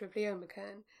the daughter of Leo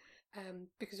McKern,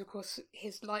 because of course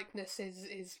his likeness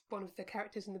is one of the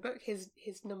characters in the book. His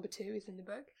number 2 is in the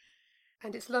book,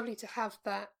 and it's lovely to have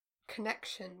that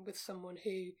connection with someone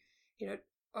who,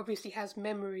 obviously has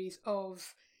memories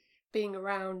of being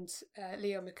around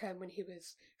Leo McKern when he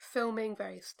was filming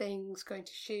various things, going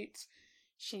to shoots.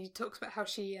 She talks about how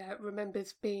she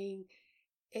remembers being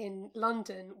in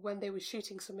London when they were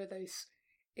shooting some of those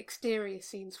exterior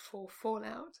scenes for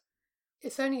Fallout.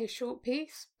 It's only a short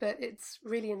piece, but it's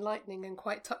really enlightening and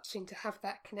quite touching to have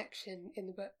that connection in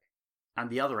the book. And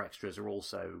the other extras are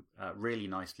also really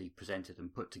nicely presented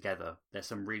and put together. There's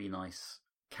some really nice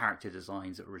character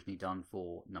designs that were originally done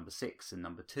for number 6 and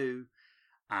number 2,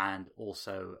 and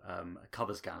also a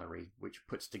covers gallery which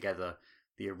puts together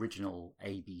the original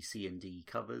A, B, C and D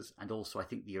covers, and also I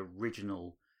think the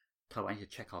original cover. I need to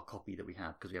check our copy that we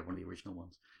have because we have one of the original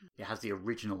ones. It has the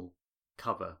original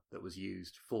cover that was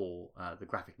used for the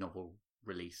graphic novel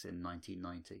release in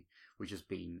 1990, which has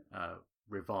been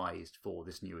revised for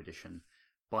this new edition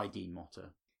by Dean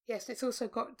Motta. Yes, it's also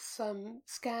got some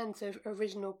scans of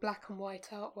original black and white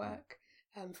artwork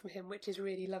from him, which is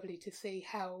really lovely to see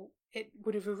how it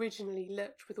would have originally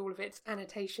looked with all of its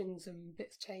annotations and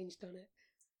bits changed on it.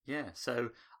 Yeah,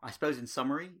 so I suppose in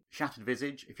summary, Shattered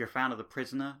Visage, if you're a fan of The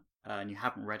Prisoner and you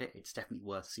haven't read it, it's definitely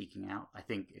worth seeking out. I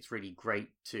think it's really great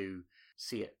to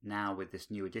see it now with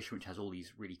this new edition, which has all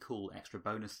these really cool extra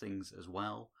bonus things as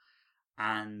well.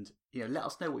 And, let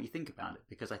us know what you think about it,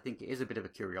 because I think it is a bit of a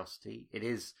curiosity. It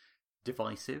is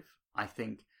divisive. I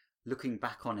think looking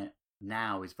back on it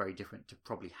now is very different to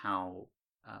probably how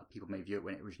people may view it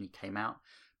when it originally came out,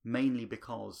 mainly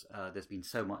because there's been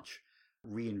so much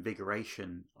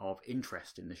reinvigoration of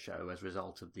interest in the show as a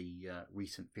result of the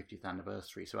recent 50th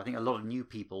anniversary. So I think a lot of new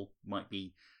people might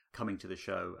be coming to the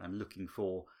show and looking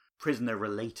for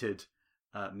prisoner-related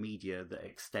media that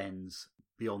extends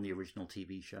beyond the original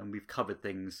TV show. And we've covered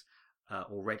things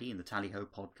already in the Tally Ho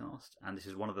podcast, and this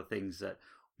is one of the things that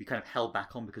we kind of held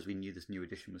back on because we knew this new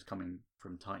edition was coming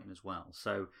from Titan as well.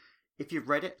 So if you've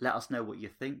read it, let us know what you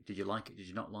think. Did you like it? Did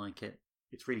you not like it?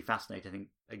 It's really fascinating, I think,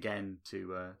 again,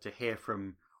 to hear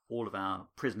from all of our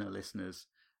Prisoner listeners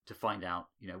to find out,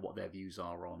 what their views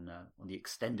are on the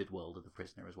extended world of The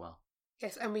Prisoner as well.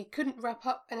 Yes, and we couldn't wrap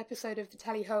up an episode of the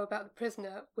Tally Ho about The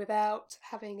Prisoner without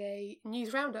having a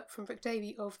news roundup from Rick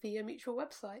Davey of the Mutual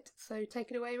website. So take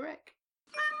it away, Rick.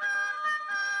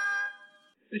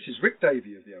 This is Rick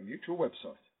Davey of the Mutual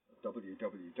website at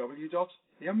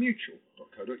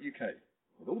www.theunmutual.co.uk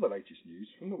with all the latest news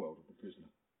from the world of The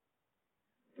Prisoner.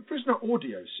 The Prisoner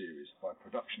audio series by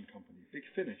production company Big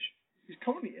Finish is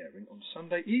currently airing on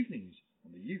Sunday evenings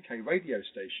on the UK radio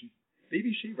station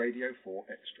BBC Radio 4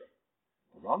 Extra.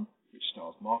 The run, which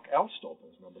stars Mark Alstob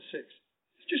as number 6,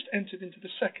 has just entered into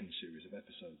the second series of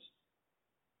episodes.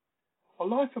 A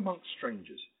Life Amongst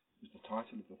Strangers is the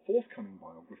title of the forthcoming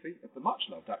biography of the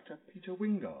much-loved actor Peter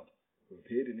Wingard, who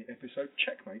appeared in the episode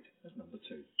Checkmate as number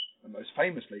 2, and most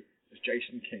famously as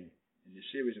Jason King in the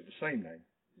series of the same name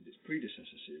and its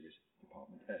predecessor series,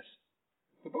 Department S.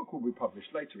 The book will be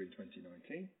published later in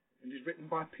 2019 and is written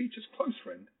by Peter's close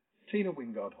friend, Tina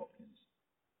Wingard Hopkins.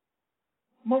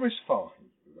 Maurice Fahy,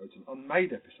 who wrote an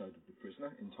unmade episode of The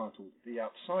Prisoner entitled The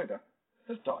Outsider,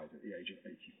 has died at the age of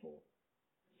 84.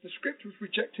 The script was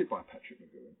rejected by Patrick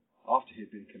McGoohan after he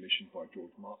had been commissioned by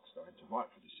George Markstein to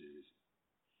write for the series.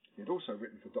 He had also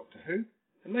written for Doctor Who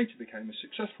and later became a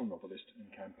successful novelist and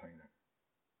campaigner.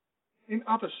 In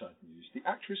other sad news, the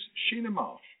actress Sheena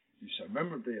Marsh, who so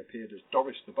memorably appeared as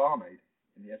Doris the barmaid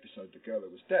in the episode The Girl Who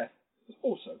Was Deaf, has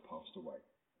also passed away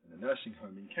in a nursing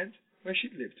home in Kent where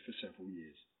she'd lived for several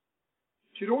years.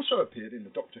 She had also appeared in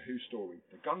the Doctor Who story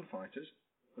The Gunfighters,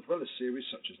 as well as series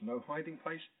such as No Hiding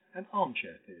Place and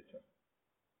armchair theatre.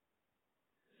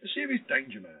 The series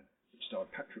Danger Man, which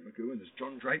starred Patrick McGoohan as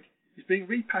John Drake, is being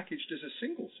repackaged as a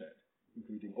single set,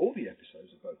 including all the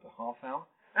episodes of both the half-hour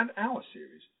and hour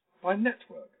series, by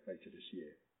Network later this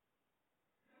year.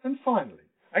 And finally,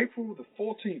 April the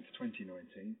 14th,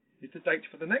 2019, is the date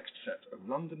for the next set of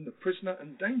London The Prisoner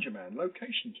and Danger Man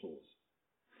location tours.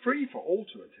 Free for all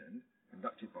to attend,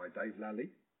 conducted by Dave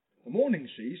Lally. The morning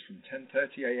sees from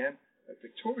 10:30am at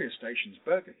Victoria Station's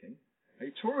Burger King a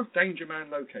tour of Danger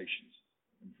Man locations,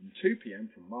 and from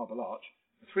 2pm from Marble Arch,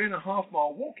 a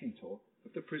 3.5-mile walking tour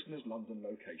of the Prisoner's London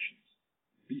locations.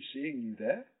 Be seeing you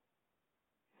there.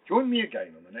 Join me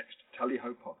again on the next Tally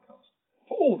Ho podcast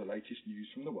for all the latest news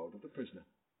from the world of the Prisoner.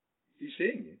 Be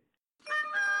seeing you.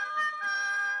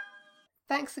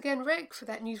 Thanks again, Rick, for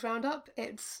that news roundup.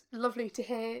 It's lovely to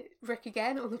hear Rick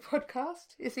again on the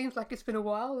podcast. It seems like it's been a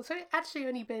while. It's actually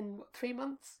only been, 3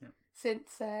 months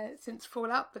since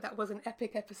Fallout, but that was an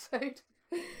epic episode.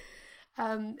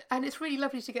 And it's really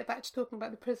lovely to get back to talking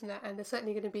about The Prisoner, and there's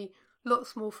certainly going to be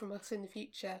lots more from us in the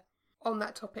future on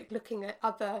that topic, looking at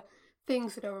other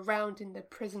things that are around in the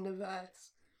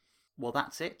Prisonerverse. Well,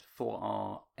 that's it for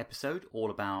our episode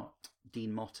all about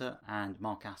Dean Motter and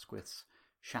Mark Asquith's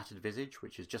Shattered Visage,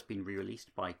 which has just been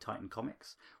re-released by Titan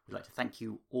Comics. We'd like to thank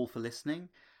you all for listening.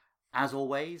 As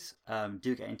always,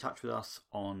 do get in touch with us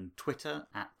on Twitter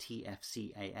at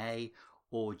TFCAA,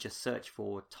 or just search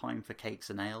for Time for Cakes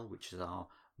and Ale, which is our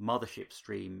mothership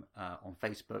stream on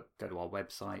Facebook. Go to our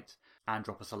website and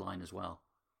drop us a line as well.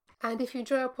 And if you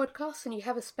enjoy our podcast and you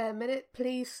have a spare minute,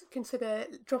 please consider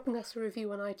dropping us a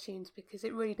review on iTunes, because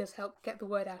it really does help get the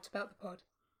word out about the pod.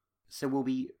 So we'll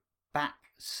be back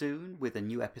soon with a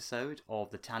new episode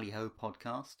of the Tally Ho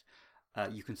podcast.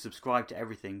 You can subscribe to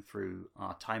everything through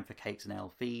our Time for Cakes and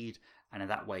Ale feed, and in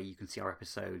that way you can see our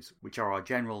episodes, which are our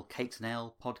general Cakes and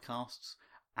Ale podcasts,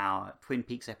 our Twin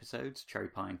Peaks episodes, Cherry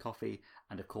Pie and Coffee,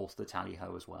 and of course the Tally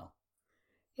Ho as well.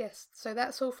 Yes, so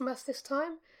that's all from us this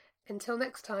time. Until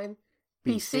next time,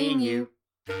 be seeing you.